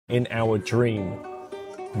in our dream,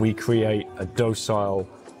 we create a docile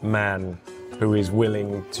man who is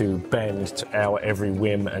willing to bend to our every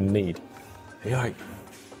whim and need. You're like,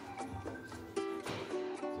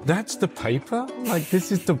 that's the paper? Like,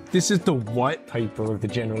 this is the white paper of the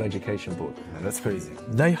General Education Board. Yeah, that's crazy.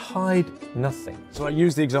 They hide nothing. So I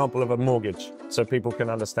use the example of a mortgage so people can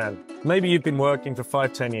understand. Maybe you've been working for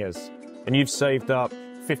 5-10 years and you've saved up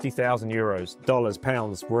 50,000 euros, dollars,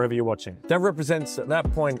 pounds, wherever you're watching. That represents at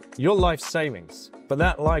that point your life savings. But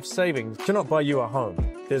that life savings cannot buy you a home.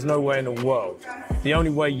 There's no way in the world. The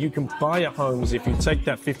only way you can buy a home is if you take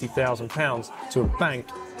that 50,000 pounds to a bank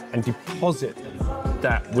and deposit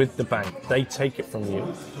that with the bank. They take it from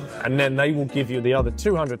you, and then they will give you the other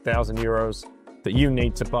 200,000 euros that you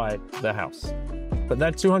need to buy the house. But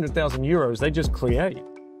that 200,000 euros, they just create.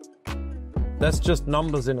 That's just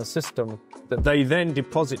numbers in a system that they then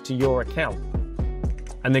deposit to your account,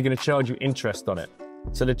 and they're going to charge you interest on it.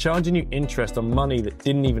 So they're charging you interest on money that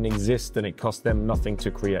didn't even exist and it cost them nothing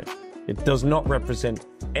to create. It does not represent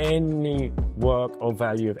any work or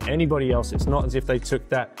value of anybody else. It's not as if they took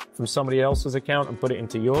that from somebody else's account and put it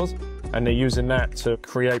into yours, and they're using that to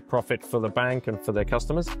create profit for the bank and for their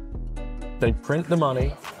customers. They print the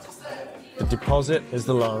money, the deposit is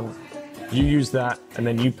the loan, you use that, and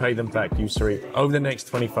then you pay them back usury. Over the next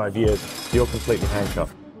 25 years, you're completely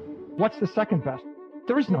handcuffed. What's the second best?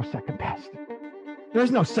 There is no second best. There's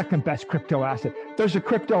no second best crypto asset. There's a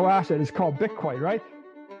crypto asset, it's called Bitcoin, right?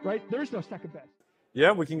 Right? There's no second best.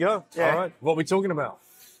 Yeah, we can go. Yeah. All right. What are we talking about?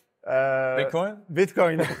 Bitcoin?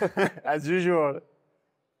 Bitcoin, as usual.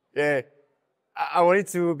 Yeah. I wanted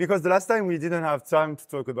to, because the last time we didn't have time to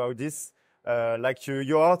talk about this, like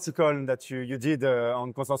your article that you did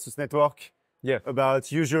on Consensus Network, Yeah.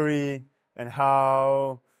 about usury and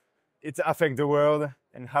how it affects the world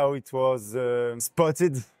and how it was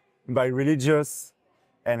spotted by religious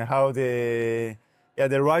and how they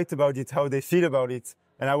write about it, how they feel about it.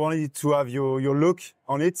 And I wanted to have your look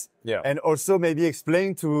on it. Yeah. And also maybe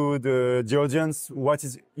explain to the audience what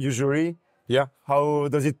is usury, Yeah. how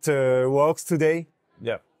does it works today,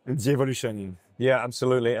 Yeah. and the evolution. Yeah,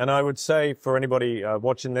 absolutely. And I would say for anybody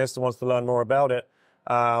watching this that wants to learn more about it,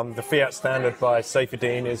 the Fiat Standard by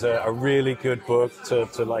Seyfedin is a really good book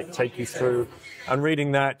to like take you through. And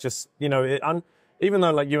reading that, just, you know, even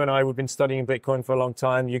though like you and I, we've been studying Bitcoin for a long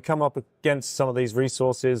time, you come up against some of these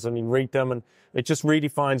resources and you read them and it just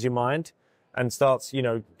redefines your mind and starts, you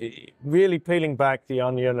know, really peeling back the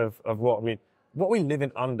onion of what we live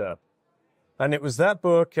in under. And it was that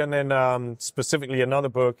book, and then specifically another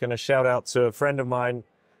book, and a shout out to a friend of mine,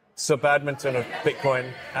 Sir Badminton of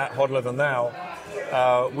Bitcoin at Hodler Than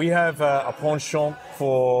Thou. We have a penchant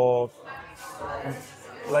for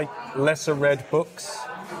like lesser read books,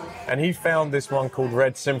 and he found this one called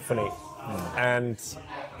Red Symphony, and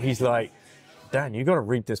he's like, Dan, you got to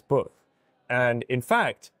read this book. And in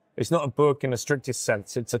fact, it's not a book in the strictest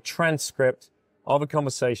sense. It's a transcript of a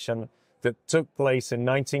conversation that took place in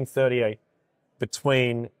 1938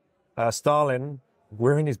 between Stalin.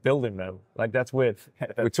 We're in his building now. Like, that's weird.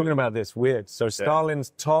 We're talking about this weird. So Stalin's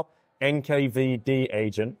top NKVD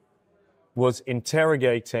agent was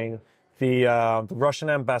interrogating the Russian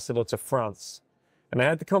ambassador to France. And they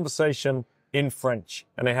had the conversation in French.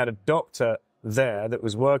 And they had a doctor there that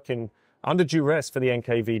was working under duress for the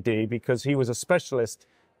NKVD because he was a specialist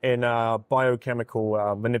in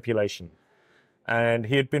biochemical manipulation. And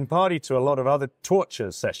he had been party to a lot of other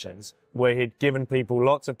torture sessions where he'd given people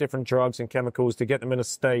lots of different drugs and chemicals to get them in a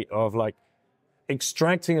state of like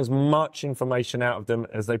extracting as much information out of them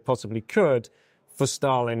as they possibly could for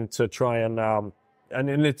Stalin to try and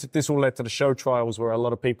this all led to the show trials where a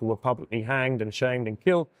lot of people were publicly hanged and shamed and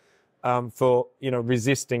killed for, you know,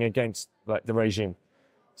 resisting against like the regime.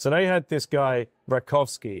 So they had this guy,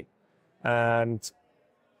 Rakovsky, and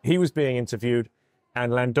he was being interviewed,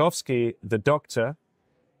 and Landowski, the doctor,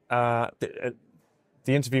 the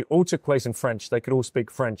interview all took place in French. They could all speak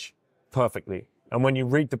French perfectly. And when you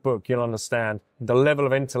read the book, you'll understand the level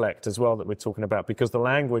of intellect as well that we're talking about, because the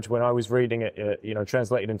language, when I was reading it, you know,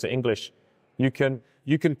 translated into English, you can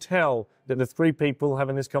tell that the three people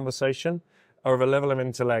having this conversation are of a level of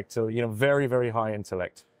intellect, you know, very, very high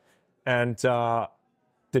intellect. And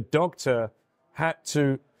the doctor had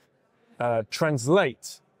to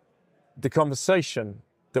translate the conversation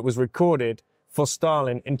that was recorded for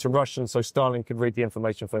Stalin into Russian so Stalin could read the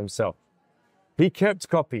information for himself. He kept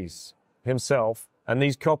copies himself, and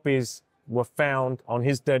these copies were found on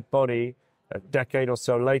his dead body a decade or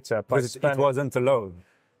so later. Because it wasn't allowed.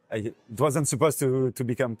 It wasn't supposed to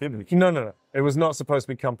become public. No. It was not supposed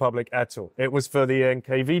to become public at all. It was for the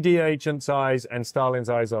NKVD agent's eyes and Stalin's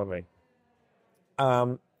eyes only.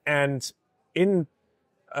 And in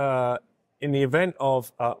the event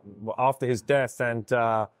of, after his death and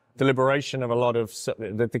the liberation of a lot of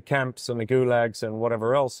the camps and the gulags and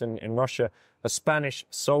whatever else in Russia, a Spanish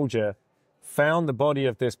soldier found the body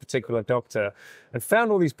of this particular doctor and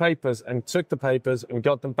found all these papers and took the papers and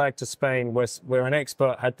got them back to Spain where an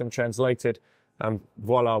expert had them translated.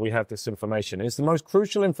 Voila, we have this information. It's the most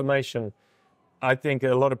crucial information I think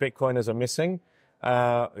a lot of Bitcoiners are missing.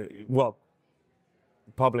 Well,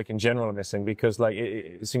 public in general are missing because like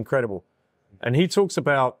it's incredible. And he talks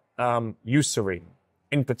about usury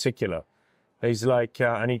in particular. He's like,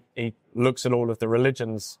 and he looks at all of the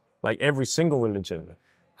religions, like every single religion,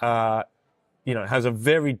 you know, has a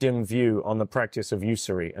very dim view on the practice of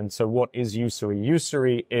usury. And so what is usury?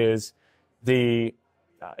 Usury is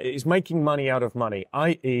is making money out of money,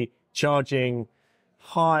 i.e. charging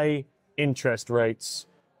high interest rates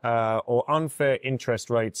or unfair interest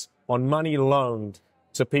rates on money loaned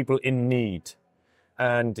to people in need.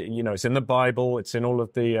 And, you know, it's in the Bible, it's in all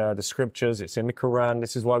of the scriptures, it's in the Quran.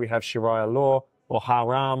 This is why we have Sharia law or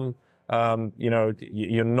haram. You know,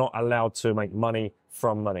 you're not allowed to make money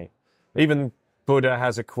from money. Even Buddha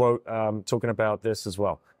has a quote talking about this as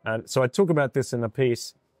well. And so I talk about this in the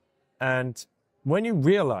piece. And when you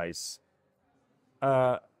realize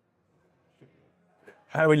how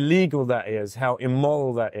illegal that is, how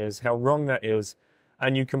immoral that is, how wrong that is,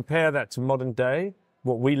 and you compare that to modern day,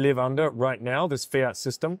 what we live under right now, this fiat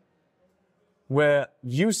system, where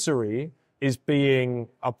usury is being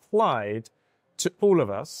applied to all of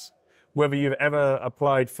us, whether you've ever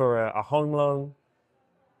applied for a home loan,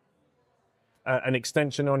 an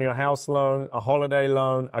extension on your house loan, a holiday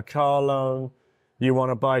loan, a car loan, you want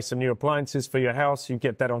to buy some new appliances for your house, you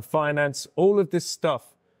get that on finance. All of this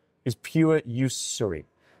stuff is pure usury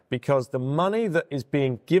because the money that is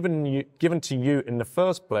being given to you in the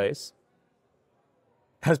first place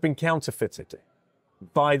has been counterfeited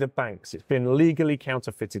by the banks. It's been legally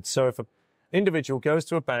counterfeited. So if an individual goes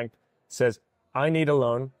to a bank, says, I need a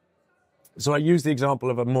loan. So I use the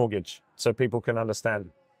example of a mortgage so people can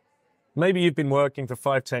understand. Maybe you've been working for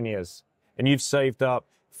 5-10 years and you've saved up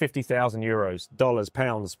 50,000 euros, dollars,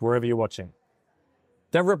 pounds, wherever you're watching.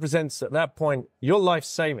 That represents at that point your life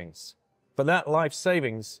savings. But that life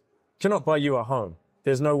savings cannot buy you a home.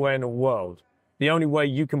 There's no way in the world. The only way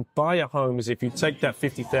you can buy a home is if you take that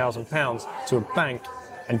 50,000 pounds to a bank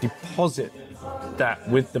and deposit that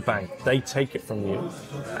with the bank. They take it from you.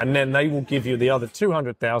 And then they will give you the other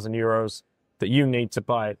 200,000 euros that you need to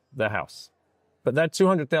buy the house. But that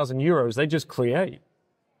 200,000 euros, they just create.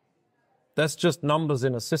 That's just numbers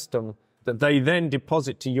in a system that they then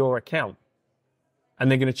deposit to your account. And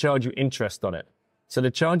they're going to charge you interest on it. So they're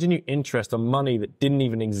charging you interest on money that didn't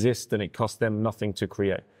even exist and it cost them nothing to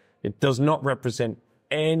create. It does not represent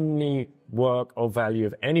any work or value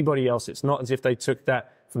of anybody else. It's not as if they took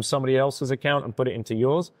that from somebody else's account and put it into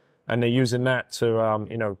yours. And they're using that to,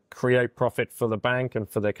 you know, create profit for the bank and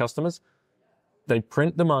for their customers. They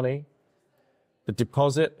print the money. The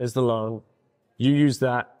deposit is the loan. You use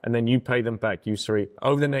that, and then you pay them back usury.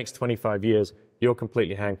 Over the next 25 years, you're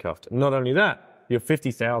completely handcuffed. Not only that, your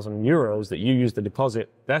 50,000 euros that you used the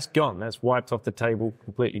deposit, that's gone. That's wiped off the table,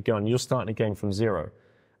 completely gone. You're starting again from zero.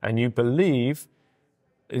 And you believe,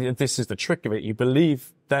 this is the trick of it, you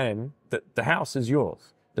believe then that the house is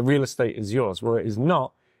yours. The real estate is yours, where it is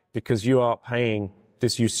not, because you are paying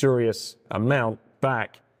this usurious amount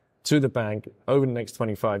back to the bank over the next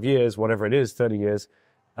 25 years, whatever it is, 30 years.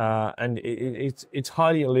 And it's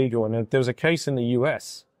highly illegal. And there was a case in the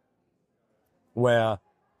US where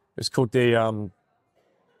it's called the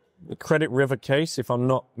Credit River case, if I'm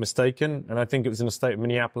not mistaken. And I think it was in the state of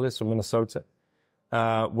Minneapolis or Minnesota,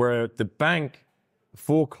 where the bank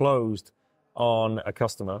foreclosed on a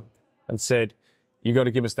customer and said, you got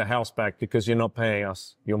to give us the house back because you're not paying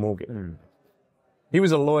us your mortgage. He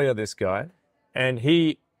was a lawyer, this guy, and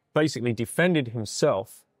he basically defended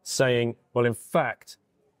himself saying, well, in fact,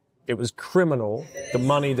 it was criminal, the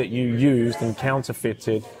money that you used and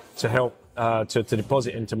counterfeited to help to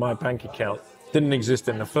deposit into my bank account didn't exist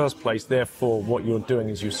in the first place. Therefore, what you're doing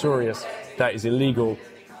is usurious. That is illegal.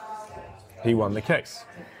 He won the case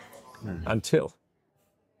until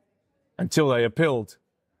they appealed.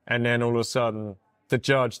 And then all of a sudden, the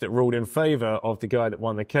judge that ruled in favor of the guy that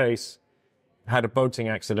won the case had a boating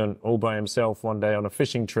accident all by himself one day on a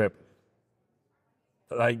fishing trip.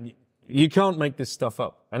 Like, you can't make this stuff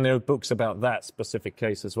up. And there are books about that specific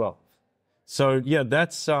case as well. So yeah,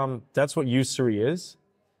 that's what usury is.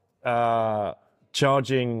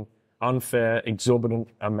 Charging unfair, exorbitant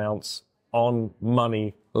amounts on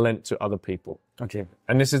money lent to other people. Okay.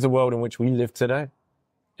 And this is the world in which we live today.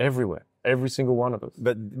 Everywhere. Every single one of us.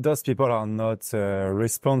 But those people are not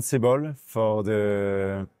responsible for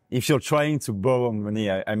the... If you're trying to borrow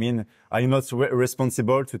money, I mean, are you not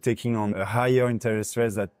responsible to taking on a higher interest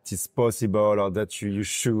rate that is possible or that you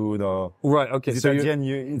should? Or right, okay. So at the end,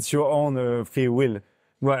 it's your own free will.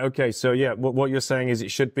 Right, okay. So yeah, what you're saying is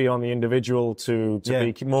it should be on the individual to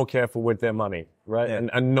be more careful with their money, right? Yeah.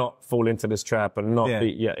 And not fall into this trap and not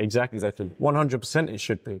be, exactly. 100% it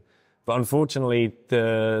should be. But unfortunately,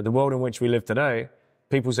 the world in which we live today,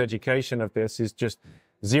 people's education of this is just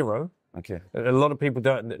zero. Okay. A lot of people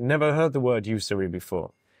never heard the word usury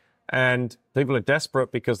before. And people are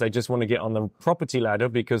desperate because they just want to get on the property ladder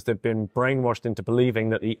because they've been brainwashed into believing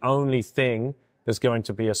that the only thing that's going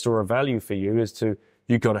to be a store of value for you is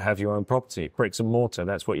you've got to have your own property, bricks and mortar.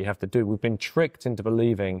 That's what you have to do. We've been tricked into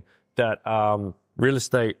believing that real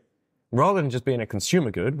estate, rather than just being a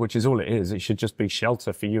consumer good, which is all it is, it should just be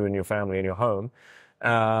shelter for you and your family and your home,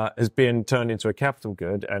 has been turned into a capital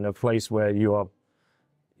good and a place where you're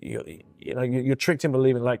tricked in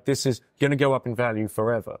believing like this is going to go up in value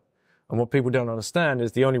forever. And what people don't understand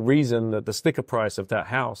is the only reason that the sticker price of that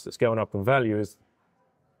house that's going up in value is,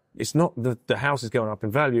 it's not that the house is going up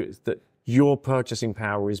in value, it's that your purchasing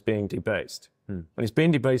power is being debased. And it's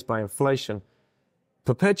being debased by inflation,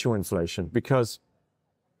 perpetual inflation, because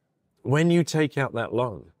when you take out that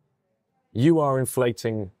loan, you are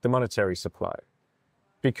inflating the monetary supply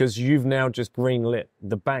because you've now just greenlit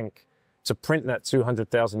the bank to print that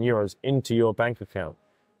 200,000 euros into your bank account.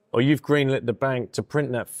 Or you've greenlit the bank to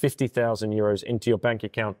print that 50,000 euros into your bank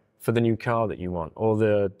account for the new car that you want, or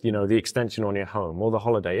the extension on your home, or the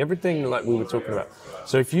holiday, everything like we were talking about.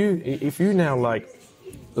 So if you now like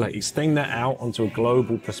extend that out onto a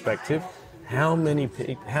global perspective, how many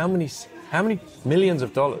millions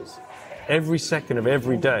of dollars every second of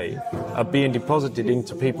every day are being deposited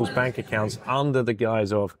into people's bank accounts under the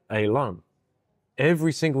guise of a loan?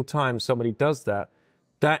 Every single time somebody does that,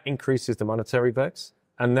 that increases the monetary base,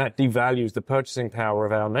 and that devalues the purchasing power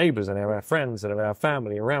of our neighbors and of our friends and of our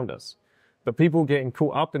family around us. But people getting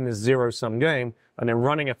caught up in this zero-sum game and then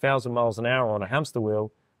running 1,000 miles an hour on a hamster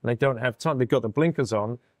wheel, and they don't have time. They've got the blinkers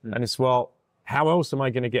on, and it's, well, how else am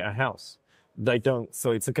I going to get a house? They don't.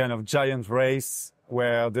 So it's a kind of giant race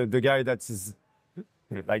where the guy that is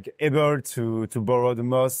like able to borrow the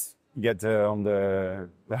most get on the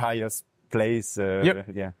highest place.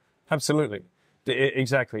 Yeah, absolutely.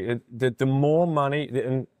 Exactly. The more money,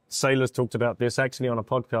 and Sailors talked about this actually on a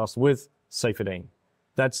podcast with Saifedean.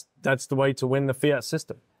 That's the way to win the fiat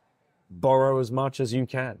system. Borrow as much as you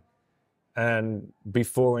can, and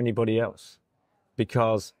before anybody else,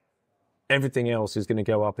 because everything else is going to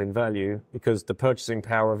go up in value because the purchasing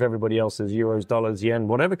power of everybody else's euros, dollars, yen,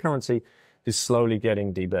 whatever currency is slowly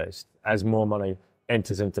getting debased as more money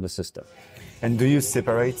enters into the system. And do you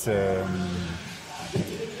separate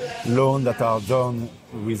loans that are done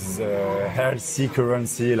with healthy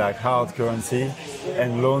currency, like hard currency,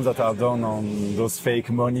 and loans that are done on those fake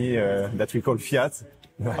money that we call fiat?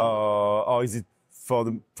 Or is it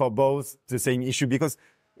for both the same issue? Because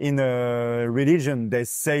in religion, they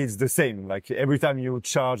say it's the same. Like every time you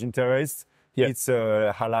charge interest, it's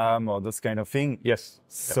haram or those kind of thing. Yes.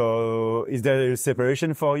 So is there a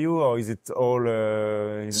separation for you, or is it all?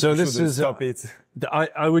 So this is stop it.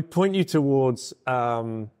 I would point you towards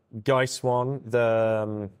Guy Swan,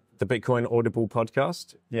 the Bitcoin Audible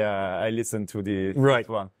podcast. Yeah, I listened to the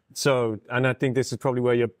one. So, and I think this is probably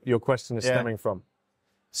where your question is stemming from.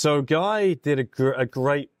 So Guy did a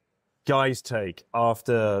great Guy's take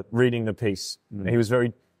after reading the piece. He was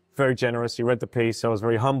very, very generous. He read the piece. I was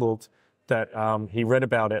very humbled that he read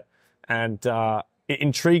about it, and it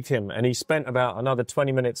intrigued him. And he spent about another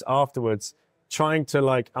 20 minutes afterwards trying to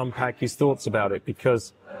like unpack his thoughts about it,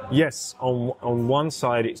 because yes, on one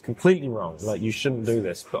side it's completely wrong, like you shouldn't do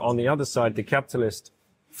this, but on the other side, the capitalist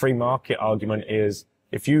free market argument is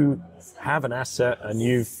if you have an asset and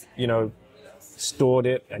you've stored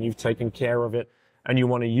it and you've taken care of it, and you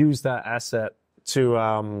want to use that asset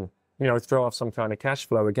to throw off some kind of cash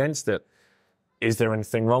flow against it, is there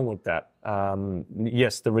anything wrong with that?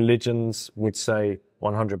 Yes, the religions would say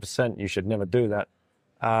 100% you should never do that.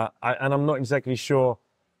 And I'm not exactly sure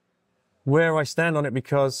where I stand on it,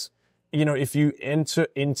 because, if you enter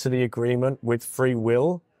into the agreement with free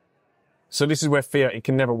will, so this is where fiat, it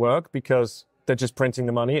can never work because they're just printing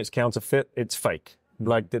the money. It's counterfeit. It's fake.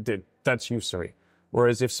 Like that's usury.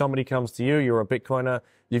 Whereas if somebody comes to you, you're a Bitcoiner,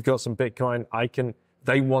 you've got some Bitcoin,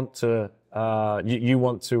 they want to, you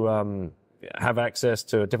want to, have access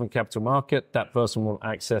to a different capital market. That person will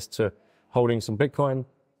access to holding some Bitcoin.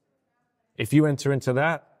 If you enter into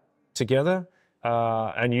that together,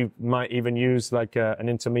 and you might even use like an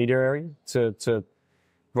intermediary to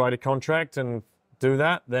write a contract and do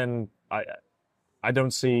that, then I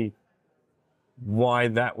don't see why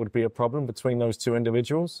that would be a problem between those two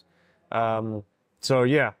individuals. So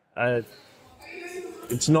yeah,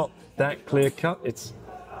 it's not that clear cut. It's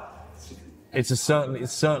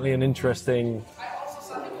certainly an interesting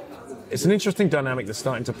dynamic that's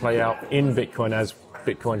starting to play out in Bitcoin as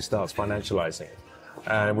Bitcoin starts financializing.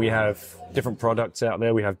 And we have different products out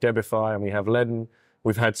there. We have Debify and we have Ledden.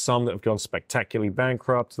 We've had some that have gone spectacularly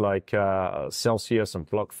bankrupt, like Celsius and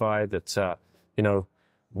BlockFi. That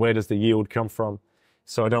where does the yield come from?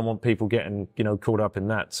 So I don't want people getting caught up in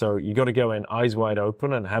that. So you got to go in eyes wide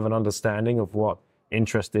open and have an understanding of what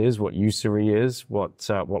interest is, what usury is, what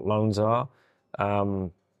loans are,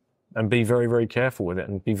 and be very, very careful with it,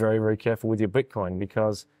 and be very, very careful with your Bitcoin,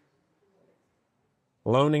 because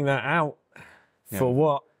loaning that out for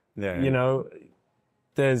what?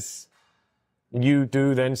 You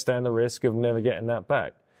do then stand the risk of never getting that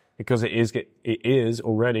back, because it is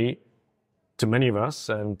already, to many of us,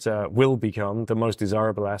 and will become the most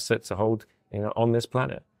desirable asset to hold on this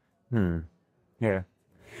planet. Yeah.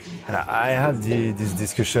 And I had this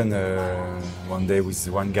discussion one day with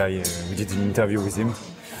one guy. We did an interview with him,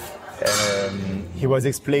 and he was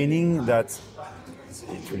explaining that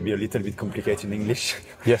it will be a little bit complicated in English.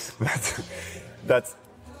 Yes, but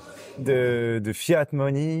the fiat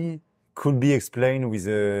money could be explained with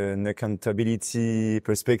an accountability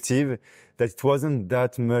perspective, that it wasn't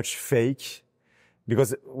that much fake,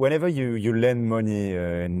 because whenever you lend money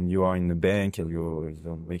and you are in a bank and you're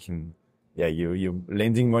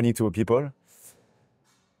lending money to people,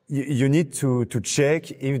 you need to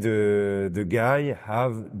check if the guy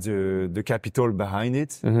have the capital behind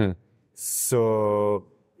it. Mm-hmm. So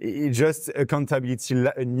it's just a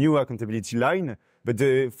new accountability line. But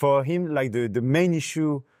for him, like the main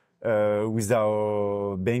issue with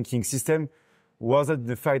our banking system wasn't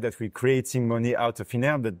the fact that we're creating money out of thin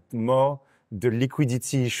air, but more the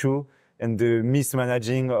liquidity issue and the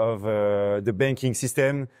mismanaging of the banking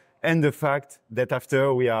system, and the fact that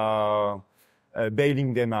after we are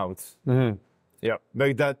bailing them out. Mm-hmm. Yeah,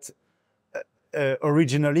 but that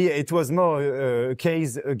originally it was more a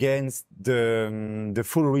case against the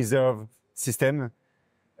full reserve system,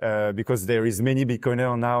 because there is many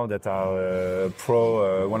Bitcoiners now that are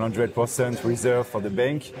pro 100% reserve for the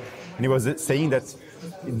bank, and he was saying that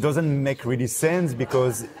it doesn't make really sense,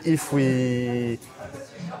 because if we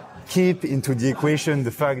keep into the equation the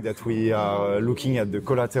fact that we are looking at the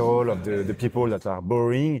collateral of the people that are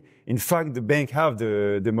borrowing, in fact, the bank have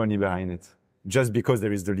the money behind it. Just because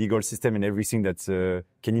there is the legal system and everything that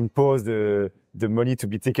can impose the money to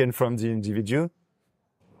be taken from the individual.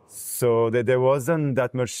 So that there wasn't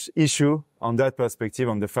that much issue on that perspective,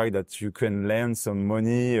 on the fact that you can lend some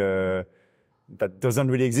money that doesn't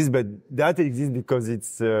really exist, but that exists because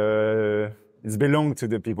it's belong to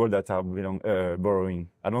the people that are borrowing.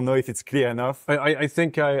 I don't know if it's clear enough. I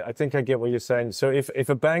think I get what you're saying. So if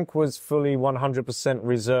a bank was fully 100%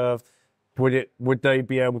 reserved, would they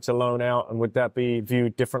be able to loan out, and would that be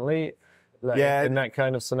viewed differently? In that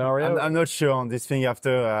kind of scenario? I'm not sure on this thing.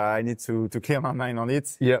 After I need to clear my mind on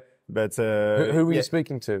it. Yeah. But who were you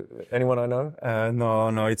speaking to? Anyone I know?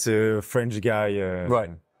 No, it's a French guy.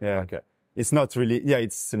 Right. Yeah. Okay. It's not really. Yeah,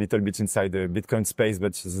 it's a little bit inside the Bitcoin space,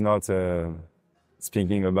 but it's not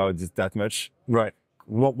speaking about it that much. Right.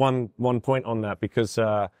 One point on that, because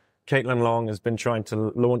Caitlin Long has been trying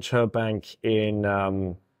to launch her bank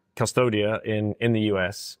in Custodia in the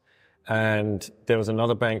US. And there was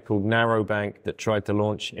another bank called Narrow Bank that tried to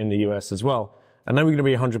launch in the US as well. And they were going to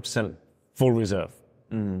be 100% full reserve.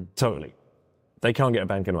 Totally. They can't get a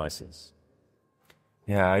banking license.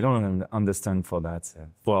 Yeah, I don't understand for that.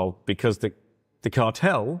 Well, because the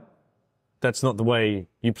cartel, that's not the way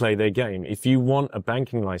you play their game. If you want a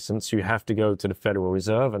banking license, you have to go to the Federal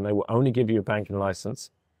Reserve, and they will only give you a banking license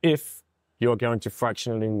if you're going to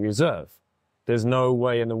fractionally reserve. There's no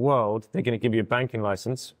way in the world they're going to give you a banking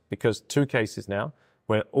license, because 2 cases now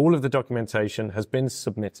where all of the documentation has been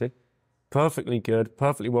submitted, perfectly good,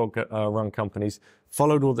 perfectly well run companies,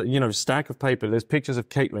 followed all the, stack of paper. There's pictures of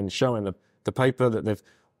Caitlin showing the paper that they've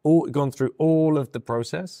all gone through all of the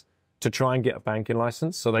process to try and get a banking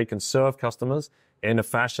license so they can serve customers in a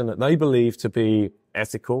fashion that they believe to be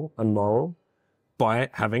ethical and moral, by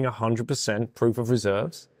having 100% proof of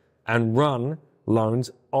reserves and run loans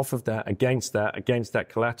off of that, against that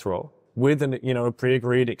collateral, with a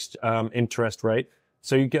pre-agreed interest rate.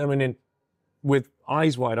 So you get them in with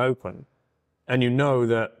eyes wide open, and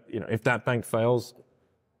that if that bank fails,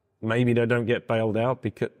 maybe they don't get bailed out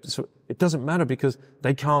because so it doesn't matter because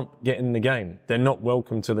they can't get in the game. They're not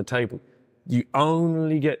welcome to the table. You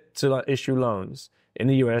only get to issue loans in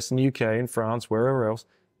the US, in the UK, in France, wherever else,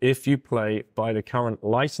 if you play by the current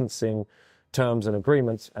licensing terms and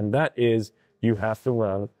agreements, and that is you have to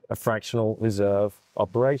run a fractional reserve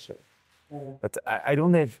operation. But I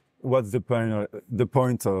don't know what's the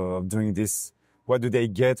point of doing this. What do they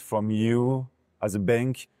get from you as a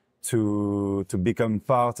bank to become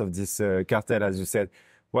part of this cartel, as you said?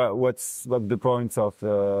 What's the point of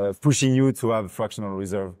pushing you to have fractional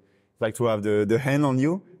reserve? Like to have the hand on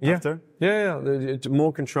you after? Yeah,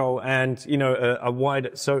 more control and, you know, a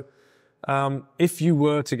wider... So if you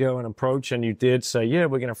were to go and approach and you did say, yeah,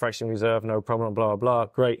 we're going to fractional reserve, no problem, blah, blah,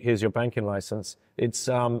 great, here's your banking license. It's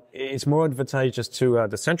more advantageous to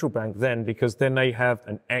the central bank then because then they have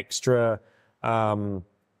an extra...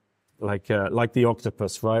 like the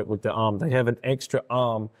octopus, right, with the arm. They have an extra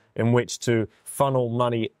arm in which to funnel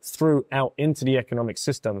money out into the economic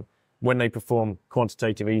system when they perform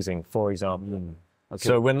quantitative easing, for example. Okay.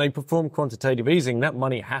 So when they perform quantitative easing, that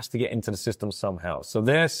money has to get into the system somehow. So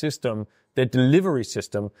their system, their delivery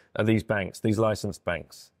system are these banks, these licensed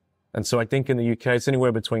banks. And so I think in the UK, it's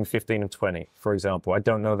anywhere between 15 and 20, for example. I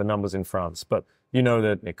don't know the numbers in France, but you know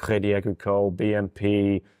that Crédit Agricole,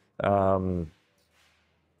 BNP, I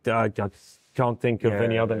can't think of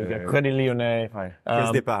any other. Crédit Lyonnais.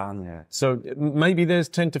 Caisse d'épargne. Yeah. So maybe there's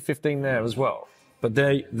 10 to 15 there as well. But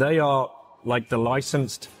they are like the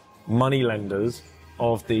licensed money lenders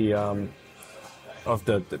of the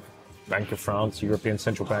Bank of France, European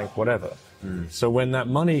Central Bank, whatever. So when that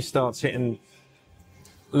money starts hitting,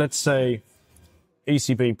 let's say,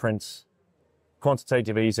 ECB prints,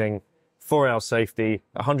 quantitative easing, for our safety,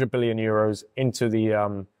 100 billion euros into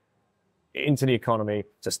the economy,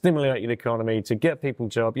 to stimulate the economy, to get people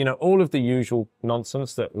jobs, you know, all of the usual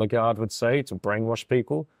nonsense that Lagarde would say to brainwash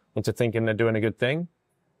people into thinking they're doing a good thing.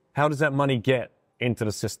 How does that money get into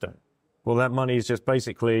the system? Well, that money is just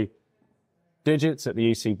basically digits at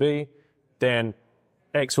the ECB, then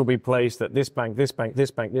X will be placed at this bank, this bank,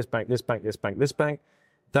 this bank, this bank, this bank, this bank, this bank.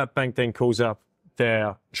 That bank then calls up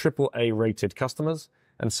their AAA rated customers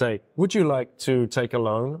and say, would you like to take a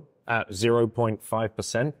loan at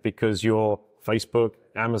 0.5% because you're Facebook,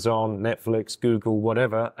 Amazon, Netflix, Google,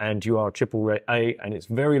 whatever, and you are AAA and it's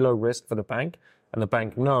very low risk for the bank, and the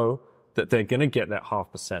bank know that they're going to get that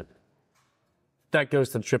 0.5%. That goes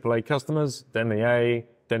to the AAA customers, then the A,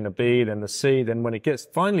 then the B, then the C, then when it gets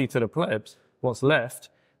finally to the plebs, what's left,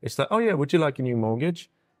 it's like, oh yeah, would you like a new mortgage?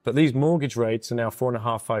 But these mortgage rates are now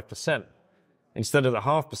 4.5%, 5%, instead of the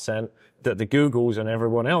 0.5% that the Googles and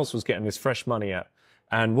everyone else was getting this fresh money at.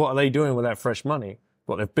 And what are they doing with that fresh money?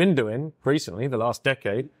 What they've been doing recently, the last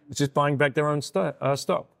decade, is just buying back their own stock.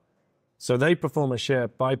 So they perform a share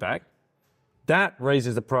buyback. That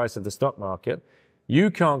raises the price of the stock market.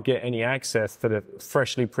 You can't get any access to the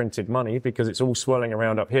freshly printed money because it's all swirling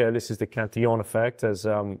around up here. This is the Cantillon effect, as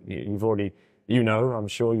you've already, I'm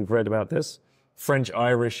sure you've read about this.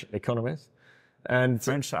 French-Irish economist. And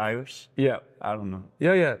French-Irish? Yeah. I don't know.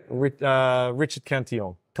 Yeah. Richard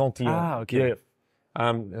Cantillon. Cantillon. Ah, okay. Yeah.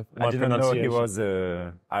 I didn't know he was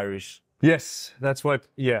Irish. Yes, that's why.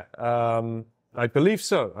 Yeah, I believe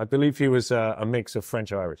so. I believe he was a mix of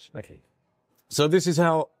French-Irish. Okay. So this is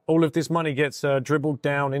how all of this money gets dribbled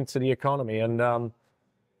down into the economy, and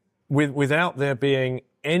without there being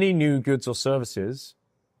any new goods or services,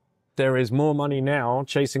 there is more money now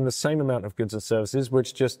chasing the same amount of goods and services,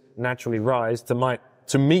 which just naturally rise to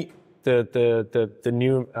meet the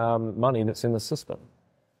new money that's in the system.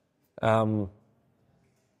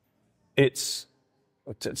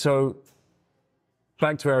 So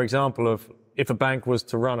back to our example of if a bank was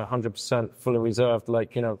to run 100% fully reserved,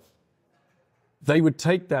 they would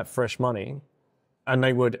take that fresh money and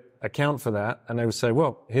they would account for that and they would say,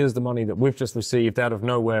 well, here's the money that we've just received out of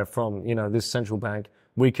nowhere from, this central bank.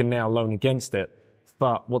 We can now loan against it.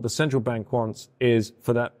 But what the central bank wants is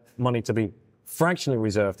for that money to be fractionally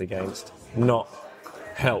reserved against, not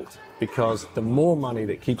held, because the more money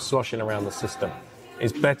that keeps sloshing around the system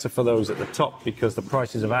is better for those at the top because the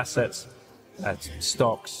prices of assets,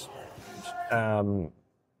 stocks,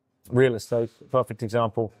 real estate, perfect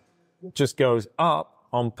example, just goes up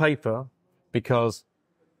on paper because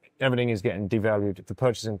everything is getting devalued. The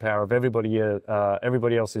purchasing power of everybody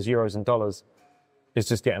else's euros and dollars is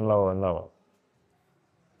just getting lower and lower.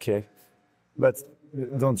 Okay. But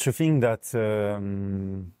don't you think that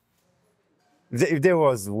if there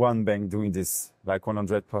was one bank doing this, like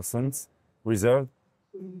 100% reserve,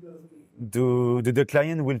 do the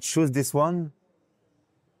client will choose this one?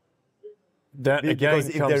 that again because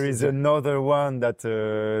if there is another one that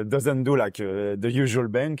doesn't do like the usual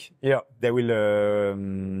bank, they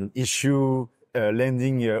will issue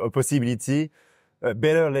lending a possibility, a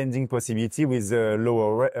better lending possibility with a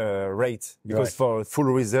lower rate. Because for full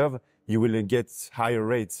reserve, you will get higher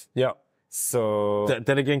rates. Yeah. So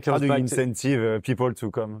that again comes how do back you incentive people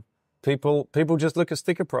to come? People just look at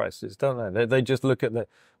sticker prices, don't they? They just look at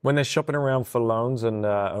when they're shopping around for loans and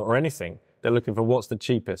or anything, they're looking for what's the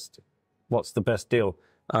cheapest, what's the best deal.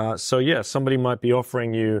 So yeah, somebody might be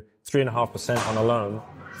offering you 3.5% on a loan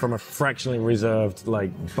from a fractionally reserved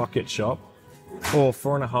like bucket shop, or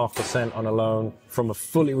 4.5% on a loan from a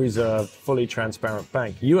fully reserved, fully transparent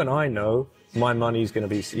bank. You and I know my money's going to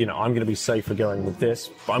be, I'm going to be safer going with this,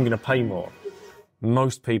 but I'm going to pay more.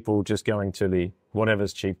 Most people just going to the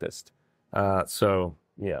whatever's cheapest. So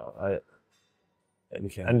yeah,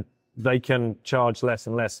 and they can charge less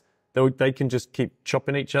and less. They can just keep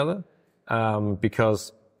chopping each other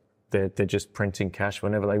because they're just printing cash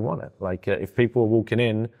whenever they want it. Like if people are walking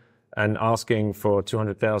in and asking for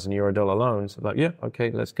 200,000 euro dollar loans, like yeah,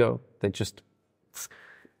 okay, let's go.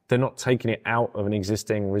 They're not taking it out of an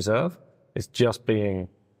existing reserve. It's just being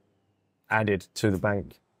added to the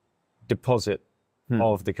bank deposit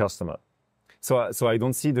of the customer. So I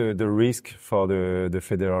don't see the risk for the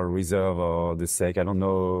Federal Reserve or the SEC. I don't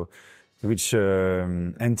know which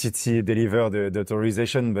entity deliver the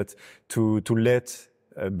authorization, but to let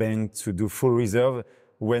a bank to do full reserve,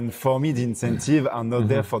 when for me the incentive are not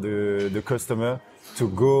there for the customer to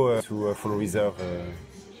go to a full reserve.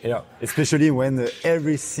 Especially when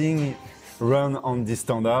everything run on this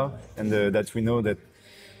standard and that we know that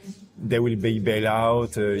there will be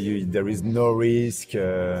bailout, there is no risk,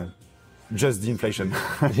 just the inflation.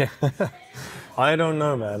 Yeah. I don't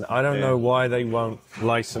know, man. I don't know why they won't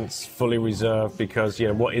license fully reserved because,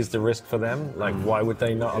 what is the risk for them? Like, why would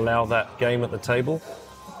they not allow that game at the table?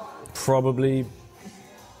 Probably,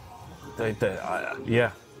 I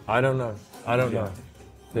don't know. I don't know.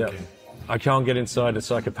 Yeah. Okay. I can't get inside a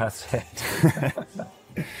psychopath's head.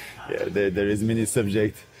 There is many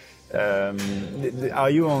subjects. Are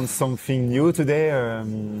you on something new today?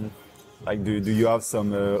 Like, do you have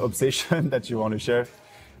some obsession that you want to share?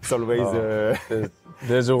 It's always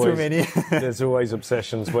there's always too many. There's always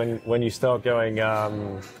obsessions when you start going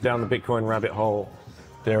down the Bitcoin rabbit hole.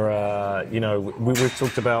 There are, we've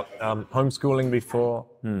talked about homeschooling before,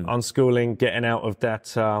 unschooling, getting out of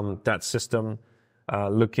that system,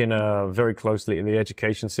 looking very closely at the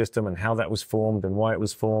education system and how that was formed and why it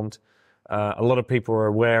was formed. A lot of people are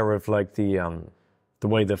aware of like the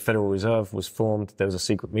way the Federal Reserve was formed. There was a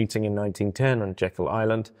secret meeting in 1910 on Jekyll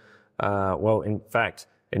Island. Well, in fact,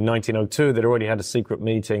 in 1902, they'd already had a secret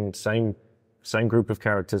meeting, same group of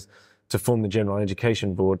characters, to form the General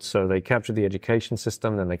Education Board. So they captured the education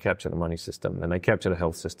system, then they captured the money system, then they captured the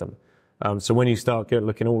health system. So when you start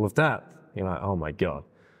looking at all of that, you're like, oh my God.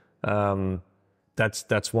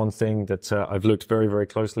 That's one thing that I've looked very, very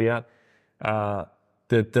closely at.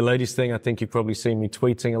 The latest thing I think you've probably seen me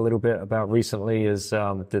tweeting a little bit about recently is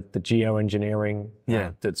the geoengineering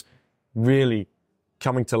that's really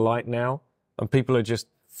coming to light now. And people are just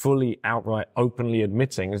fully outright openly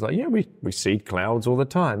admitting, it's like, we seed clouds all the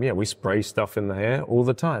time. Yeah, we spray stuff in the air all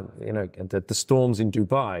the time. And the storms in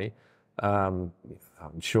Dubai, I'm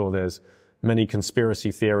sure there's many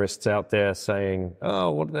conspiracy theorists out there saying,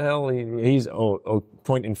 oh, what the hell, he's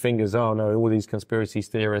pointing fingers, oh no, all these conspiracy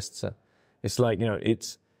theorists. It's like,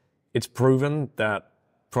 it's proven that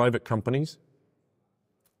private companies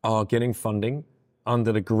are getting funding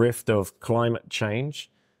under the grift of climate change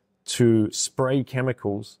to spray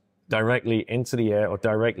chemicals directly into the air or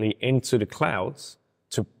directly into the clouds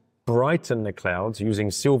to brighten the clouds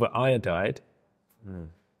using silver iodide.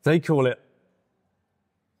 They call it,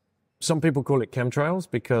 some people call it chemtrails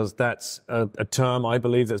because that's a term I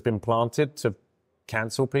believe that's been planted to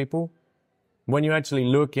cancel people. When you actually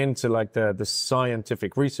look into like the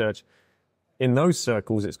scientific research, in those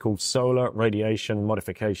circles, it's called solar radiation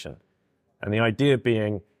modification. And the idea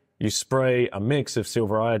being you spray a mix of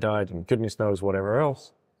silver iodide and goodness knows whatever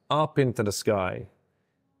else up into the sky,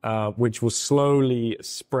 which will slowly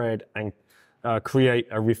spread and create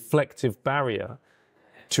a reflective barrier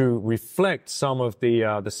to reflect some of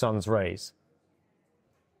the sun's rays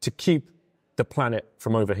to keep the planet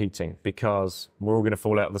from overheating, because we're all going to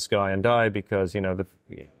fall out of the sky and die because, the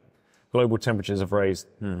global temperatures have raised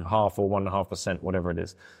half or 1.5%, whatever it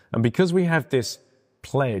is. And because we have this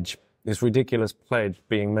pledge, this ridiculous pledge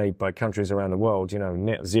being made by countries around the world,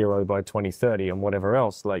 net zero by 2030 and whatever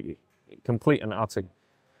else, like complete and utter,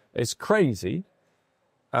 it's crazy.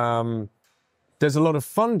 There's a lot of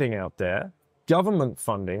funding out there, government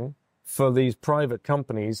funding for these private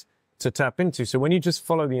companies to tap into. So when you just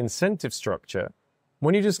follow the incentive structure,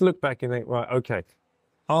 when you just look back and think, right, okay,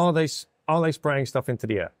 are they spraying stuff into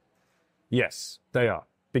the air? Yes, they are,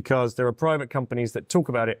 because there are private companies that talk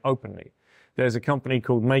about it openly. There's a company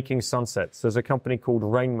called Making Sunsets. There's a company called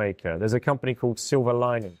Rainmaker. There's a company called Silver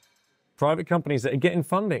Lining. Private companies that are getting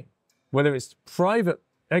funding, whether it's private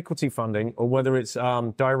equity funding or whether it's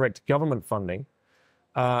direct government funding,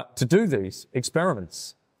 to do these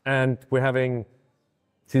experiments. And we're having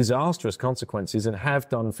disastrous consequences, and have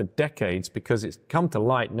done for decades, because it's come to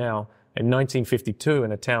light now. In 1952,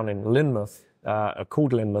 in a town in Lynmouth,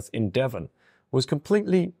 called Lynmouth in Devon, was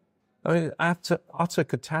completely, utter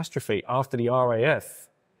catastrophe after the RAF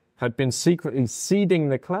had been secretly seeding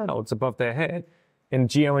the clouds above their head in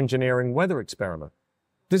geoengineering weather experiment.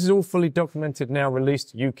 This is all fully documented now,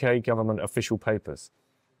 released UK government official papers.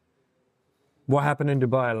 What happened in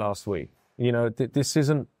Dubai last week? You know, this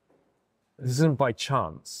isn't by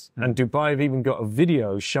chance. And Dubai have even got a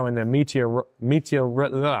video showing their I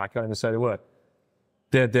can't even say the word.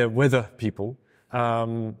 Their weather people,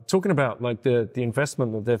 talking about like the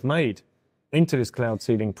investment that they've made into this cloud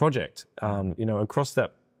seeding project, you know, across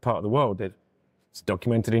that part of the world. It's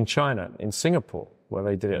documented in China, in Singapore, where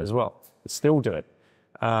they did it as well. They still do it.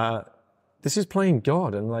 This is playing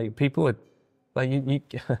God, and like people are, like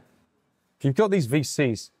you've got these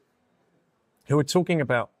VCs who are talking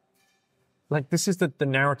about, like, this is the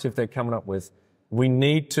narrative they're coming up with. We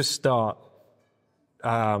need to start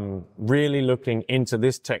really looking into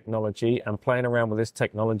this technology and playing around with this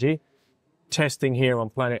technology, testing here on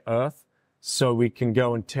planet Earth, so we can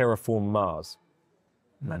go and terraform Mars.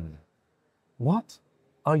 Man, what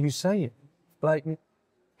are you saying? Like,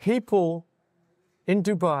 people in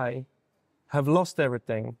Dubai have lost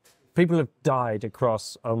everything. People have died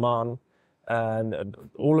across Oman and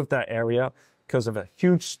all of that area because of a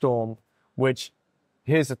huge storm, which,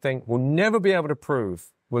 here's the thing, we'll never be able to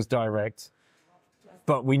prove was direct,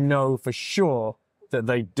 but we know for sure that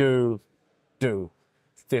they do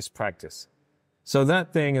this practice. So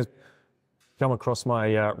that thing has come across my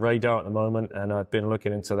radar at the moment, and I've been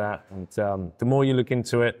looking into that. And the more you look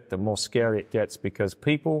into it, the more scary it gets, because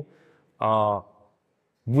people are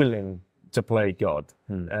willing to play God.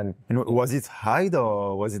 And was it hide,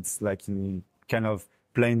 or was it like in kind of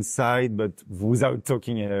plain sight, but without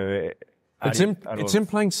talking? It's in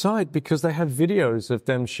plain sight, because they have videos of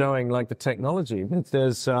them showing like the technology.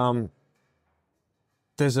 There's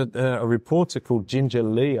a reporter called Ginger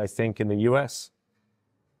Lee, I think, in the US,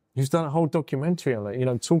 who's done a whole documentary on it, you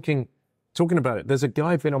know, talking about it. There's a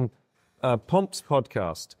guy been on Pomp's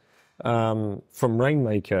podcast from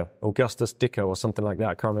Rainmaker, Augustus Dicko or something like that.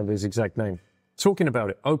 I can't remember his exact name. Talking about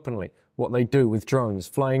it openly, what they do with drones,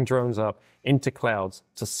 flying drones up into clouds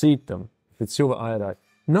to seed them with silver iodide.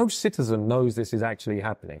 No citizen knows this is actually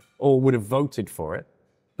happening or would have voted for it,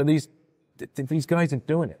 but these guys are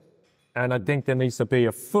doing it. And I think there needs to be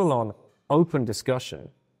a full-on open discussion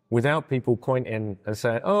without people pointing and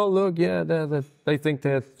saying, oh, look, yeah, they think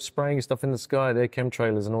they're spraying stuff in the sky, they're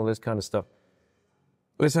chemtrailers and all this kind of stuff.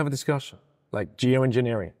 Let's have a discussion. Like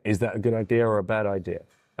geoengineering, is that a good idea or a bad idea?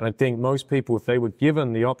 And I think most people, if they were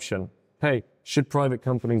given the option, hey, should private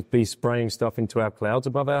companies be spraying stuff into our clouds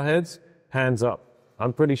above our heads? Hands up.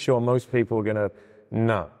 I'm pretty sure most people are going to,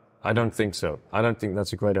 no, I don't think so. I don't think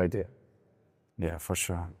that's a great idea. Yeah, for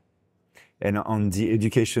sure. And on the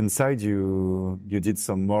education side, you did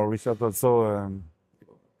some more research also.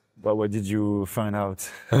 But what did you find out?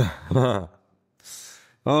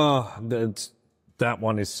 That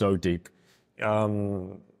one is so deep.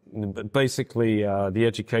 Basically, the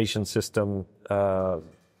education system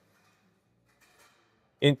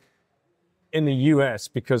in the US,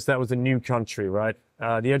 because that was a new country, right?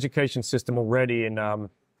 The education system already in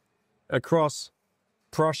across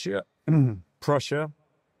Prussia,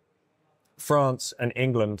 France, and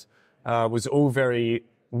England was all very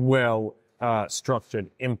well structured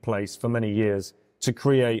in place for many years to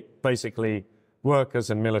create basically workers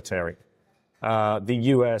and military. The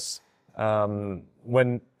US,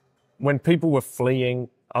 when people were fleeing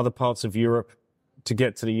other parts of Europe to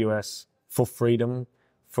get to the US for freedom,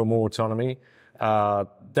 for more autonomy,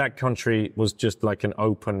 that country was just like an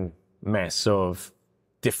open mess of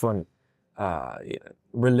different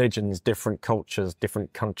religions, different cultures,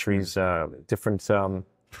 different countries, different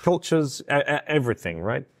cultures, everything,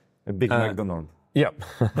 right? A big McDonald's. Yep.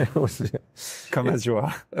 It was, come as you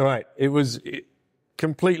are. Right. It was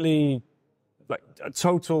completely like a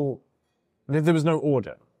total, there was no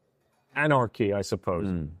order. Anarchy, I suppose.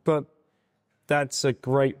 But that's a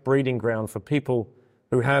great breeding ground for people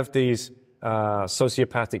who have these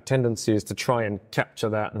sociopathic tendencies to try and capture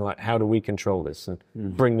that and like, how do we control this and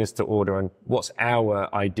bring this to order, and what's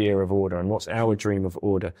our idea of order and what's our dream of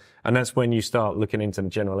order. And that's when you start looking into the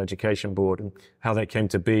General Education Board and how they came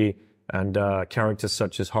to be, and characters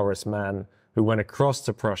such as Horace Mann, who went across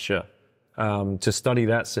to Prussia to study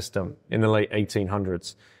that system in the late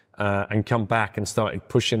 1800s and come back and started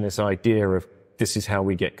pushing this idea of this is how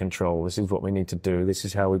we get control, this is what we need to do, this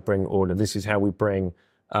is how we bring order, this is how we bring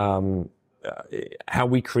how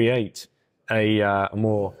we create a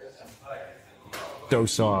more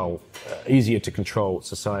docile, easier to control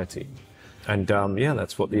society. And yeah,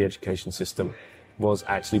 that's what the education system was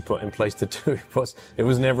actually put in place to do. It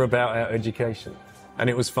was never about our education. And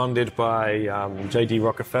it was funded by J.D.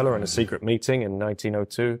 Rockefeller in a secret meeting in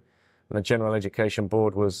 1902. And the General Education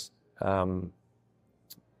Board was,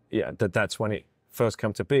 that's when it first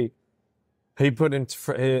came to be. He put in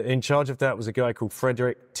charge of that was a guy called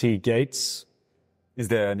Frederick T. Gates. Is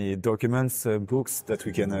there any documents, books that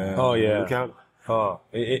we can look at?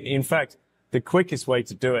 In fact, the quickest way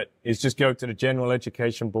to do it is just go to the General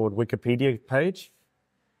Education Board Wikipedia page.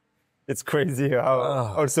 It's crazy how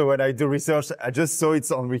also when I do research, I just saw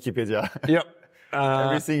it's on Wikipedia. Yep.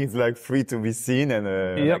 Everything is like free to be seen, and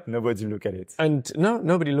like nobody look at it. And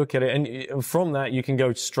nobody look at it. And from that, you can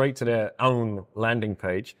go straight to their own landing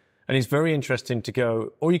page. And it's very interesting to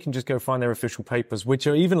go, or you can just go find their official papers, which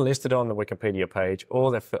are even listed on the Wikipedia page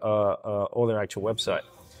or their actual website.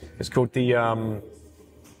 It's called the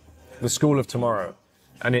School of Tomorrow,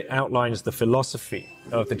 and it outlines the philosophy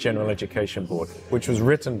of the General Education Board, which was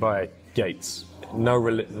written by Gates. No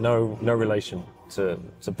relation to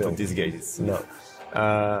Bill. From these Gates. No,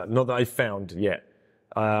 not that I found yet.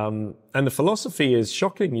 And the philosophy is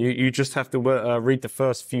shocking. You just have to read the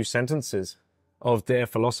first few sentences of their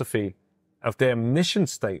philosophy, of their mission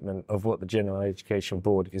statement of what the General Education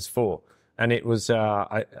Board is for. And it was,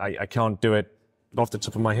 I can't do it off the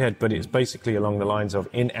top of my head, but it's basically along the lines of,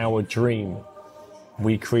 in our dream,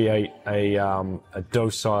 we create a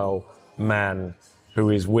docile man who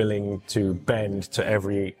is willing to bend to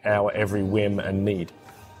our every whim and need.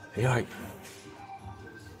 You're like,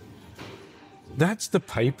 that's the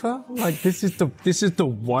paper? Like, this is the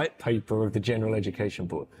white paper of the General Education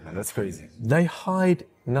Board. Man, that's crazy. They hide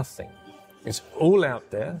nothing. It's all out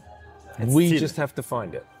there. We just have to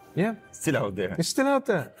find it. Yeah. Still out there. It's still out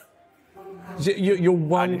there. You're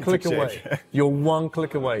one click away. You're one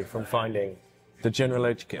click away from finding the General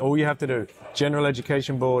Education. All you have to do, General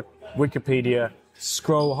Education Board, Wikipedia,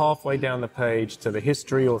 scroll halfway down the page to the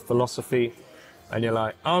history or philosophy, and you're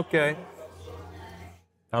like, okay,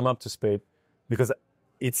 I'm up to speed. Because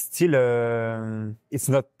it's still, it's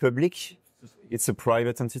not public, it's a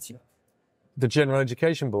private entity. The General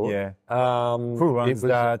Education Board? Yeah. Who runs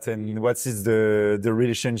that, and what is the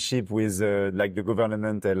relationship with like the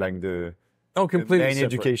government and like the completely main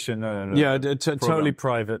separate. Education? Totally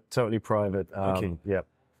private, totally private. Okay. Yeah.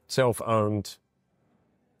 Self-owned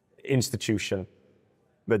institution.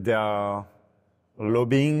 But they are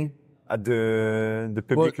lobbying at the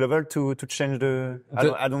public level to change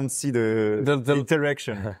I don't see the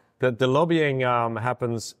interaction. The lobbying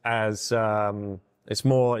happens as it's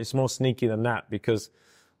more sneaky than that, because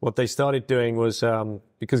what they started doing was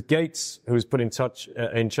because Gates, who was put in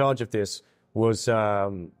charge of this, was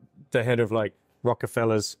the head of like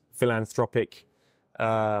Rockefeller's philanthropic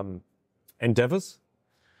endeavors.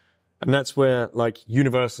 And that's where like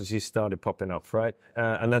universities started popping up, right?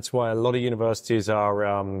 And that's why a lot of universities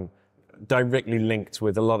are directly linked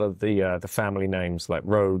with a lot of the family names like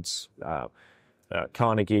Rhodes,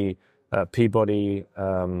 Carnegie, Peabody.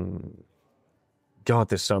 God,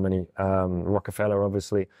 there's so many. Rockefeller,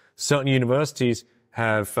 obviously. Certain universities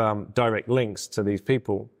have direct links to these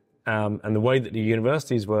people, and the way that the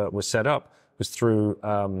universities were set up was through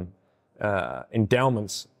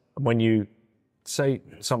endowments. When you say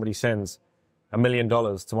somebody sends $1 million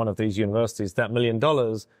to one of these universities, that $1 million,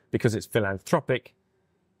 because it's philanthropic,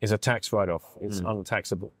 is a tax write-off. It's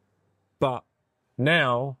untaxable. But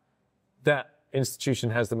now that institution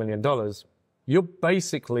has the $1 million, you're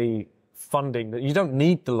basically funding that. You don't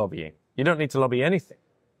need the lobbying. You don't need to lobby anything,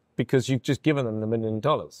 because you've just given them the $1 million.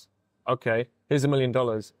 Okay, here's $1 million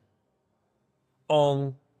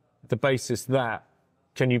on the basis that,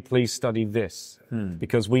 can you please study this?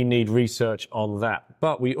 Because we need research on that.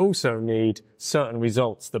 But we also need certain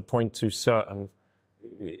results that point to certain.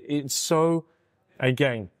 It's so,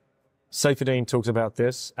 again, Saifedean talks about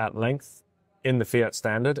this at length in the Fiat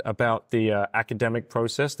Standard, about the academic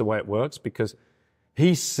process, the way it works, because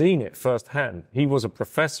he's seen it firsthand. He was a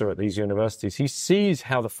professor at these universities. He sees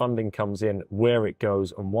how the funding comes in, where it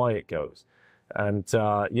goes, and why it goes. And,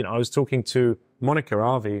 you know, I was talking to Monica,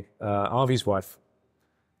 Arvi's wife.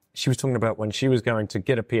 She was talking about when she was going to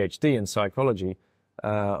get a PhD in psychology,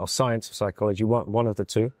 or science of psychology, one of the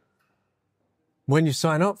two. When you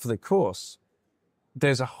sign up for the course,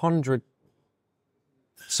 there's 100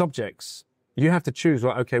 subjects. You have to choose,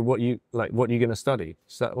 well, okay, what are you going to study?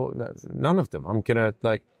 So, well, none of them. I'm going to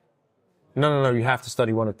like, no, you have to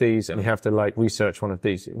study one of these and you have to like research one of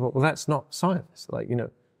these. Well, that's not science. Like, you know,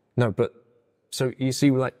 no, but so you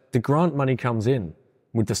see, like the grant money comes in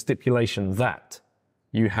with the stipulation that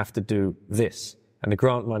you have to do this, and the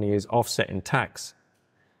grant money is offset in tax.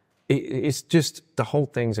 It's just, the whole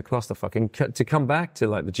thing's a clusterfuck. And to come back to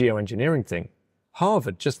like the geoengineering thing,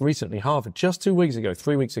 Harvard, just 2 weeks ago,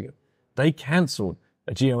 3 weeks ago, they cancelled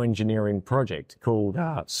a geoengineering project called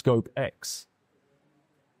Scope X.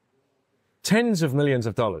 Tens of millions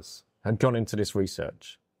of dollars had gone into this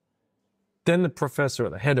research. Then the professor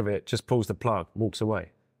at the head of it just pulls the plug, walks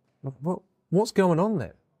away. What's going on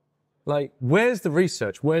there? Like, where's the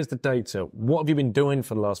research? Where's the data? What have you been doing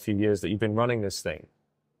for the last few years that you've been running this thing?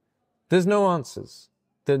 There's no answers.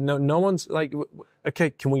 No one's like,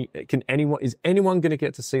 okay, is anyone going to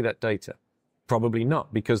get to see that data? Probably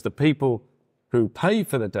not, because the people who pay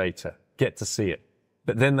for the data get to see it,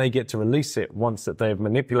 but then they get to release it once that they have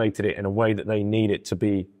manipulated it in a way that they need it to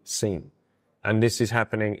be seen. And this is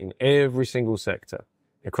happening in every single sector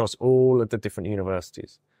across all of the different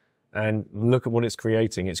universities. And look at what it's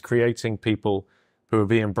creating. It's creating people who are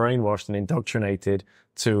being brainwashed and indoctrinated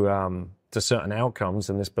to certain outcomes,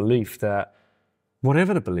 and this belief that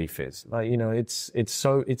whatever the belief is, like, you know, it's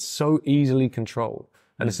so easily controlled.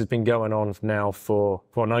 And this has been going on now for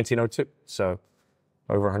 1902, so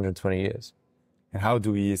over 120 years. And how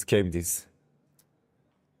do we escape this?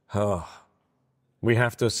 We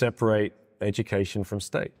have to separate education from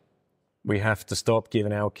state. We have to stop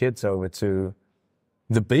giving our kids over to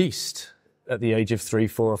the beast at the age of 3,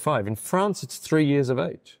 4, or 5. In France, it's 3 years of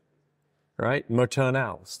age, right?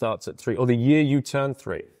 Maternelle starts at 3, or the year you turn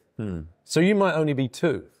 3. So you might only be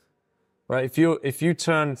 2, right? If you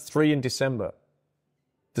turn 3 in December,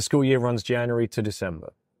 the school year runs January to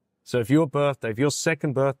December. So if your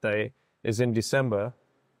second birthday is in December,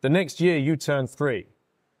 the next year you turn 3.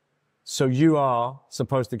 So you are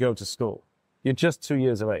supposed to go to school. You're just 2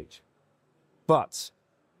 years of age. But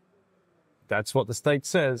that's what the state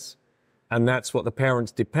says, and that's what the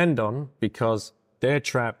parents depend on, because they're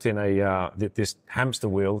trapped in this hamster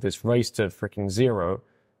wheel, this race to freaking zero,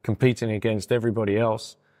 competing against everybody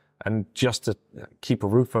else, and just to keep a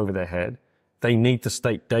roof over their head. They need the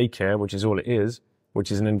state daycare, which is all it is,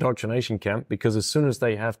 which is an indoctrination camp, because as soon as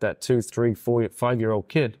they have that 2, 3, 4, 5-year-old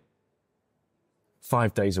kid,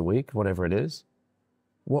 5 days a week, whatever it is,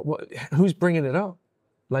 who's bringing it up?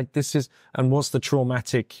 Like, this is, and what's the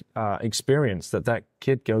traumatic experience that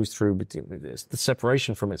kid goes through? It's the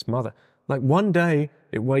separation from its mother. Like, one day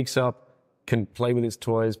it wakes up, can play with its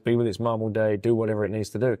toys, be with its mom all day, do whatever it needs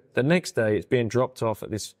to do. The next day it's being dropped off at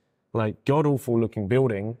this like god-awful looking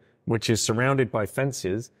building, which is surrounded by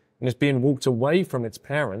fences, and it's being walked away from its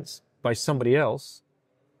parents by somebody else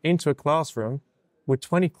into a classroom with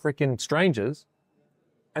 20 freaking strangers.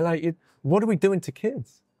 And like, what are we doing to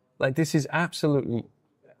kids? Like, this is absolute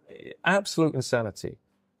insanity.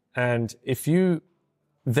 And if you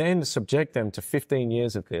then subject them to 15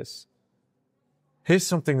 years of this, here's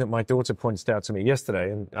something that my daughter pointed out to me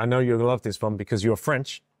yesterday, and I know you'll love this one because you're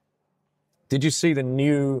French. Did you see the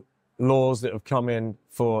new laws that have come in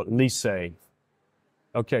for lycée?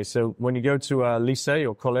 Okay, so when you go to lycée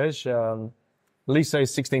or collège, lycée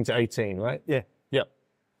is 16 to 18, right? Yeah. Yep.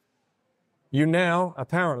 You now,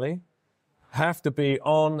 apparently, have to be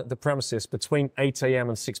on the premises between 8 a.m.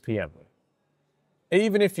 and 6 p.m.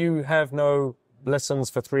 Even if you have no lessons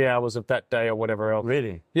for 3 hours of that day or whatever else.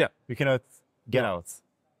 Really? Yeah. You cannot get out.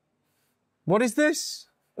 What is this?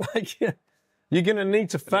 Like, you're going to need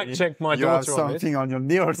to fact check my daughter on this. You have something on your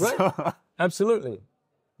nails. Right? Absolutely.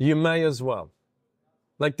 You may as well.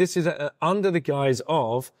 Like, this is under the guise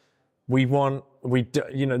of, the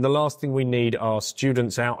last thing we need are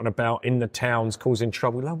students out and about in the towns causing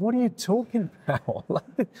trouble. Like, what are you talking about?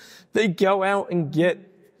 Like, they go out and get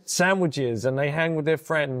sandwiches and they hang with their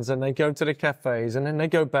friends and they go to the cafes and then they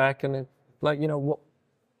go back and what?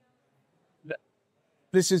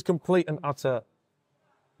 This is complete and utter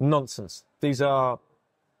nonsense. These are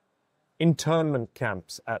internment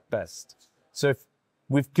camps at best. So if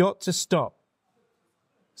we've got to stop.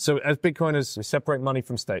 So as Bitcoiners, we separate money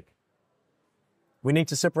from state. We need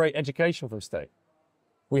to separate education from state.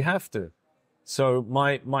 We have to. So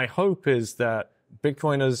my hope is that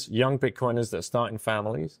Bitcoiners, young Bitcoiners that are starting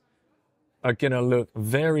families, are going to look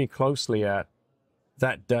very closely at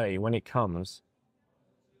that day when it comes,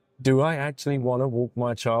 do I actually want to walk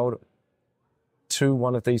my child to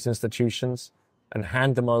one of these institutions and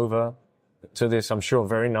hand them over to this, I'm sure,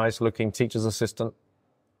 very nice looking teacher's assistant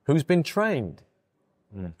who's been trained,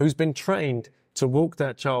 who's been trained to walk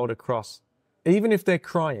that child across, even if they're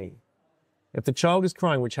crying. If the child is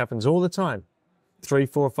crying, which happens all the time, 3,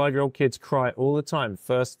 4, 5-year-old kids cry all the time,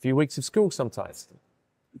 first few weeks of school sometimes.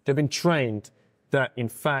 They've been trained that, in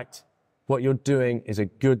fact, what you're doing is a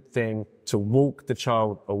good thing to walk the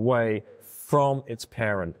child away from its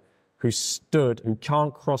parent who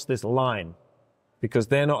can't cross this line because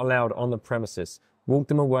they're not allowed on the premises. Walk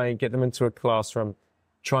them away, get them into a classroom,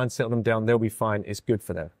 try and settle them down, they'll be fine, it's good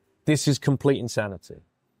for them. This is complete insanity.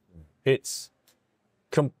 It's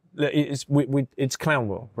clown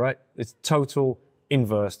world, right? It's total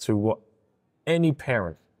inverse to what any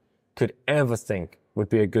parent could ever think would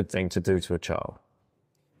be a good thing to do to a child.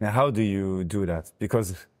 Now, how do you do that?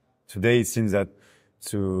 Because today it seems that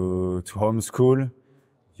to homeschool,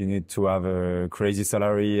 you need to have a crazy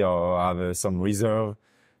salary or have some reserve.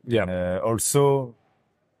 Yeah. Also,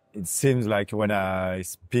 it seems like when I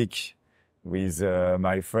speak with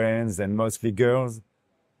my friends, and mostly girls,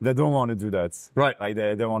 they don't want to do that. Right. Like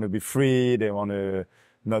they want to be free. They want to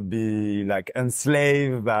not be like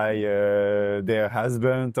enslaved by their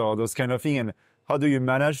husband or those kind of things. And how do you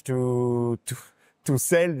manage to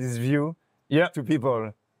sell this view to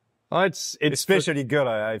people? It's especially girl.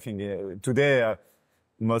 I think today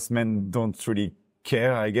most men don't really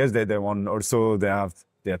care. I guess they want also they have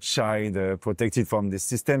their child protected from the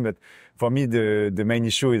system. But for me, the main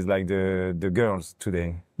issue is like the girls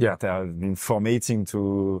today. Yeah. That have been formatting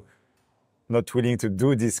to not willing to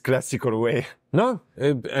do this classical way. No,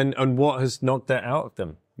 and what has knocked that out of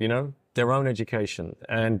them, you know, their own education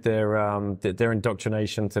and their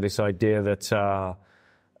indoctrination to this idea that,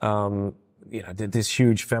 you know, this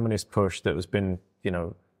huge feminist push that has been, you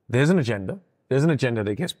know, there's an agenda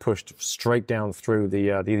that gets pushed straight down through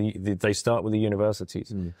they start with the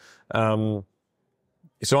universities.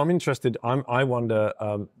 So I'm interested, I wonder,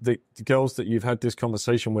 the girls that you've had this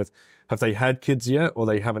conversation with, have they had kids yet or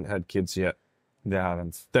they haven't had kids yet? They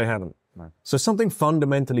haven't. They haven't. No. So something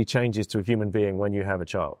fundamentally changes to a human being when you have a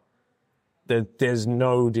child. There's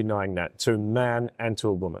no denying that, to a man and to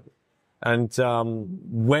a woman. And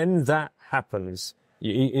when that happens,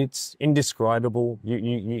 it's indescribable.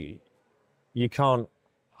 You can't,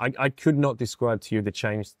 I could not describe to you the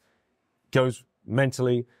change goes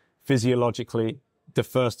mentally, physiologically, the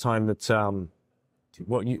first time that,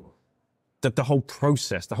 the whole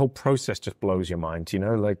process just blows your mind, you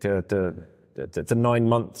know, like the 9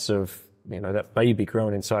 months of, you know, that baby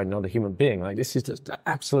growing inside another human being, like this is just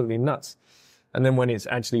absolutely nuts. And then when it's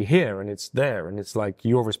actually here and it's there and it's like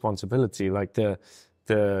your responsibility, like the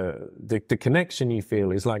connection you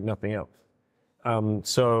feel is like nothing else.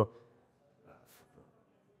 So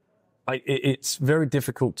it's very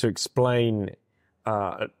difficult to explain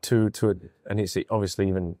and it's obviously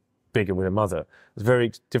even bigger with a mother. It's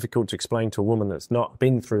very difficult to explain to a woman that's not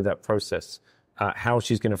been through that process how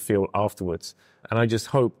she's going to feel afterwards. And I just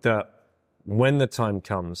hope that when the time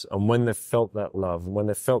comes and when they've felt that love, and when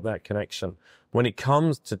they've felt that connection, when it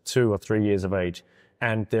comes to 2 or 3 years of age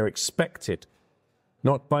and they're expected,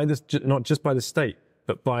 not just by the state,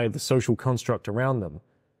 but by the social construct around them,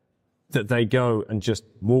 that they go and just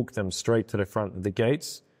walk them straight to the front of the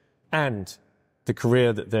gates, and the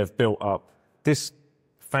career that they've built up, this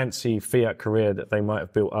fancy fiat career that they might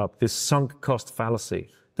have built up, this sunk cost fallacy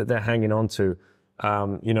that they're hanging on to,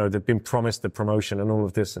 you know, they've been promised the promotion and all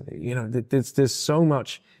of this. You know, there's so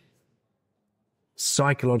much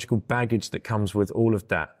psychological baggage that comes with all of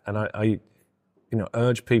that. And I you know,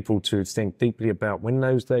 urge people to think deeply about when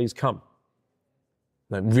those days come.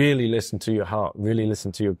 Like, really listen to your heart, really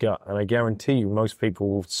listen to your gut. And I guarantee you most people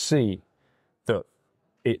will see that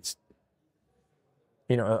it's,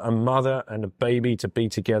 you know, a mother and a baby to be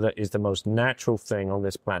together is the most natural thing on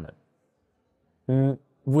this planet.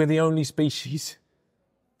 We're the only species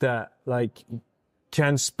that, like,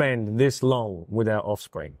 can spend this long without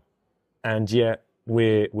offspring. And yet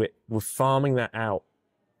we're farming that out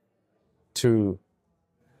to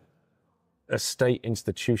a state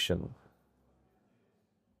institution,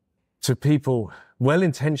 to people,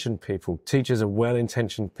 well-intentioned people. Teachers are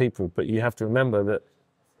well-intentioned people, but you have to remember that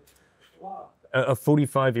a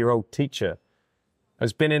 45-year-old teacher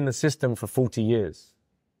has been in the system for 40 years.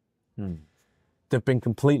 They've been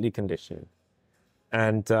completely conditioned.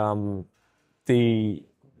 And the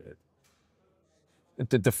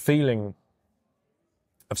feeling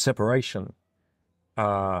of separation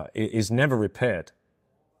is never repaired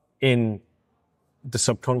in the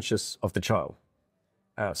subconscious of the child.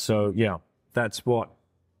 So yeah, that's what,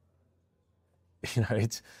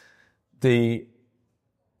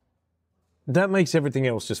 that makes everything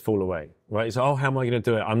else just fall away, right? It's, oh, how am I going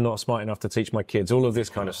to do it? I'm not smart enough to teach my kids, all of this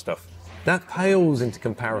kind of stuff. That pales into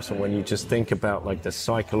comparison when you just think about like the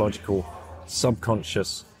psychological,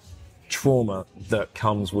 subconscious trauma that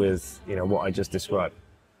comes with, what I just described.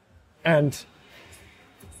 And,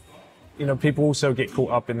 people also get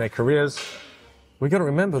caught up in their careers. We got to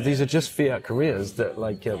remember, these are just fiat careers that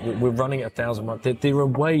we're running at 1,000 miles. There are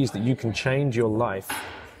ways that you can change your life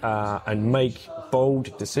and make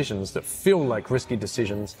bold decisions that feel like risky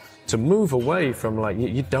decisions to move away from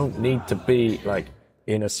you don't need to be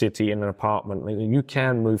in a city, in an apartment. You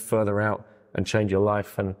can move further out and change your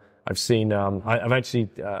life. And I've seen,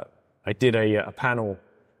 I did a panel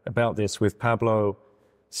about this with Pablo,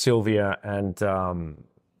 Sylvia, and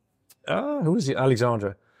who was it?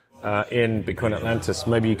 Alexandra in Bitcoin Atlantis.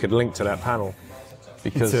 Maybe you could link to that panel.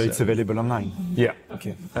 Because it's available online. Yeah.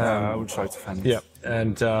 Okay. I will try to find it. Yeah,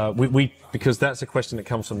 and because that's a question that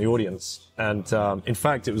comes from the audience, and in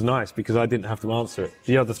fact, it was nice because I didn't have to answer it.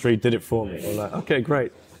 The other three did it for me. I'm like, okay,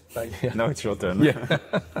 great. Thank you. Now it's your turn. Yeah.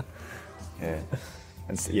 Yeah.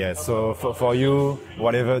 And so for you,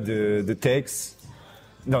 whatever the takes,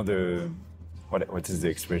 what is the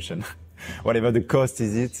expression? Whatever the cost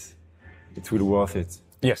is, it will worth it.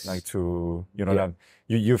 Yes.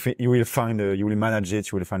 You will find, you will manage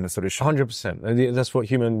it, you will find a solution. 100%. That's what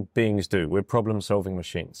human beings do. We're problem-solving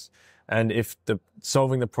machines. And if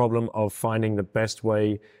solving the problem of finding the best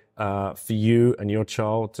way for you and your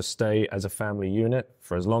child to stay as a family unit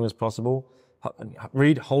for as long as possible,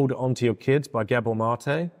 read Hold On to Your Kids by Gabor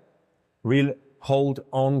Mate. Read Hold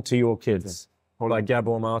On to Your Kids by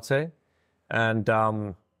Gabor Mate. And,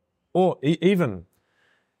 even,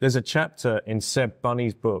 there's a chapter in Seb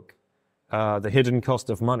Bunny's book, The Hidden Cost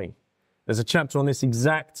of Money. There's a chapter on this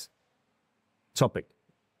exact topic.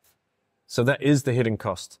 So that is the hidden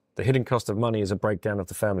cost. The hidden cost of money is a breakdown of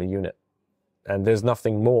the family unit. And there's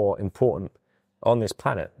nothing more important on this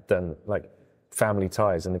planet than family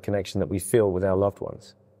ties and the connection that we feel with our loved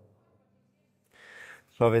ones.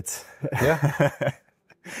 Love it. Yeah.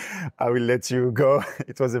 I will let you go.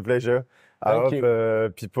 It was a pleasure. I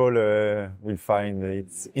hope people will find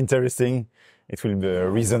it interesting. It will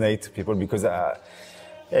resonate to people because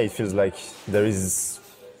it feels like there is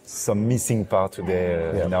some missing part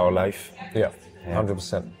today in our life. Yeah,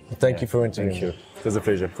 100%. Thank you for interviewing. Thank you. It was a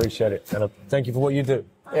pleasure. Appreciate it. And thank you for what you do.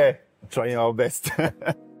 Yeah, trying our best.